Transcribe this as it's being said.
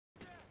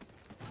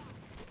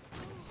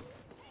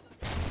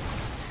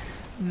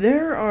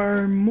There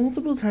are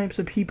multiple types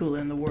of people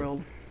in the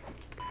world.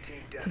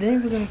 Today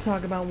we're going to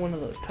talk about one of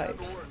those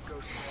types.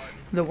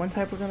 The one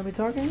type we're going to be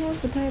talking about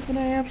is the type that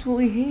I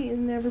absolutely hate,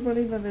 and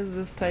everybody that is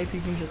this type, you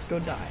can just go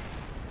die.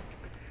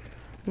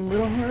 A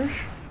little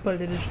harsh,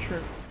 but it is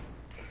true.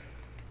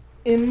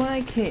 In my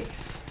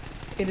case,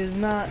 it is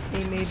not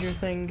a major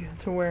thing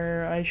to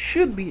where I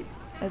should be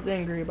as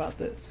angry about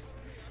this.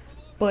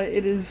 But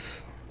it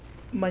is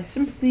my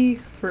sympathy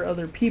for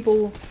other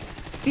people,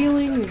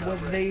 feeling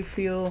what they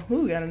feel.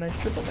 Ooh, got a nice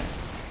triple there.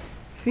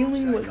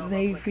 Feeling what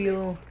they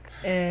feel,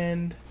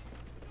 and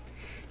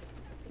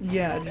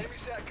yeah,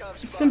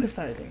 just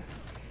sympathizing.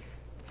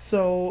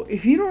 So,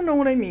 if you don't know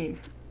what I mean,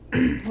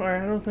 or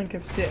I don't think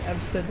I've said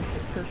the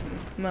person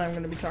that I'm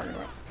going to be talking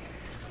about.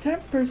 The type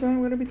of person I'm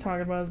going to be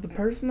talking about is the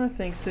person that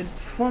thinks it's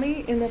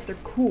funny and that they're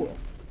cool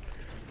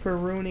for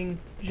ruining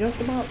just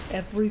about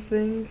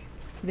everything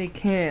they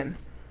can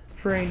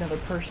for another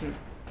person.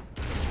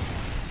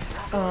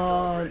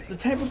 The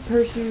type of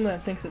person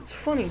that thinks it's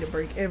funny to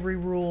break every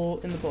rule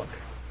in the book.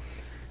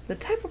 The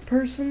type of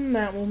person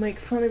that will make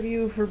fun of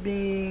you for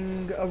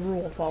being a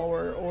rule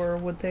follower, or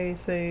what they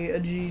say, a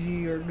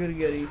GG or goody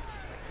goody.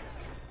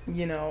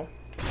 You know,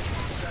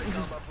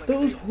 just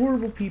those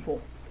horrible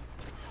people.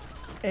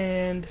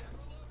 And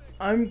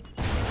I'm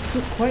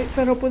quite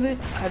fed up with it.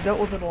 I've dealt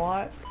with it a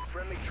lot.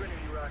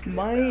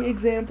 My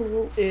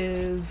example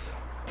is,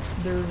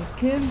 there's this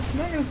kid, I'm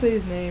not going to say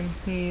his name,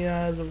 he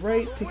has a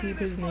right to keep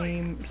his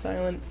name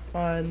silent,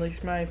 at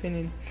least my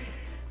opinion.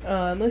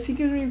 Unless he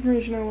gives me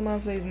permission, I will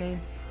not say his name.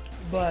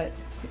 But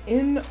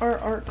in our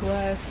art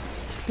class,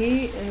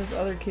 he and this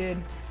other kid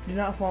do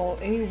not follow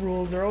any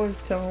rules. They're always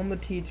telling the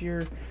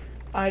teacher,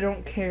 I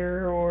don't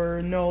care,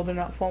 or no, they're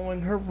not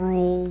following her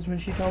rules when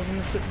she tells them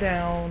to sit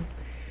down.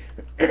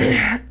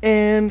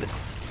 And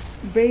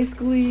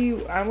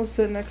basically, I was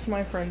sitting next to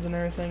my friends and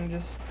everything,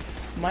 just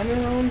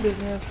minding our own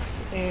business,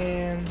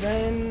 and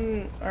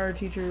then our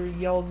teacher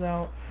yells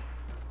out,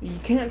 you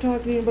can't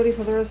talk to anybody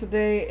for the rest of the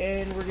day,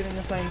 and we're getting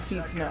assigned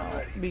seats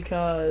now,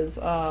 because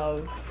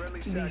of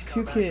these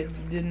two kids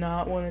did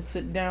not want to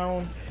sit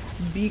down,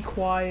 be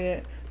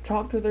quiet,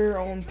 talk to their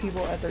own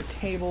people at their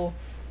table.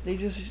 They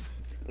just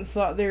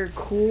thought they were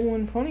cool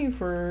and funny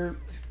for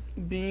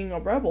being a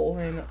rebel,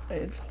 and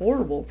it's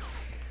horrible.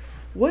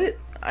 What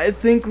I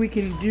think we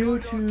can do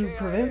to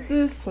prevent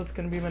this, that's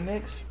going to be my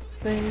next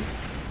thing.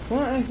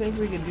 What I think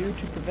we can do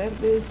to prevent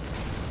this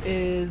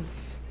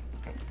is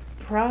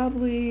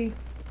probably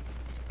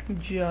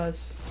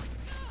just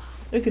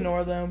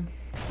ignore them.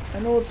 I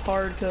know it's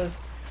hard because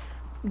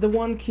the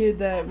one kid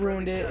that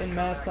ruined it in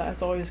math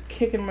class always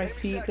kicking my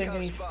seat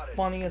thinking he's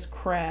funny as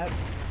crap.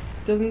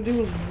 Doesn't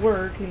do his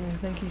work and you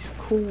think he's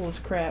cool as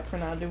crap for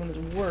not doing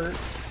his work.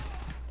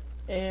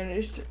 And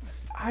it's just,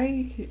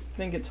 I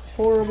think it's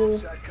horrible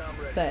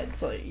that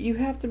it's like, you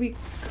have to be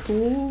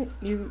cool.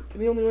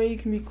 The only way you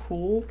can be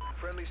cool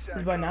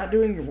is by not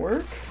doing your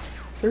work.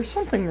 There's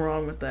something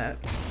wrong with that.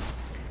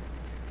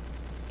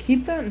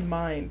 Keep that in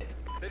mind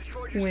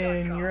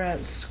when you're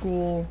at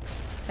school,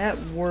 at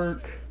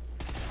work,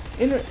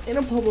 in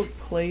a public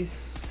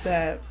place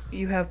that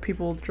you have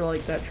people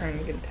like that trying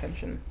to get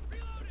attention.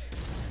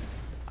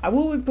 I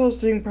will be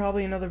posting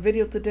probably another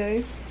video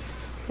today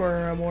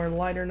for a more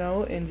lighter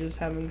note and just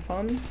having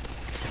fun,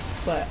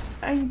 but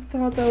I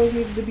thought that was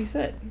needed to be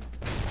said.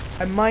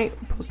 I might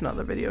post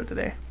another video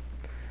today.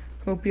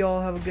 Hope you all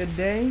have a good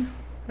day, and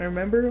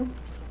remember,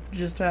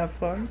 just have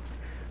fun.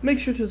 Make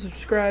sure to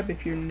subscribe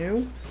if you're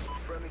new,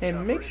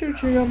 and make sure to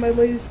check out my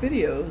latest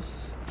videos,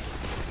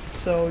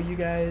 so you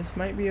guys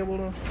might be able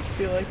to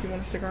feel like you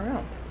want to stick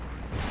around.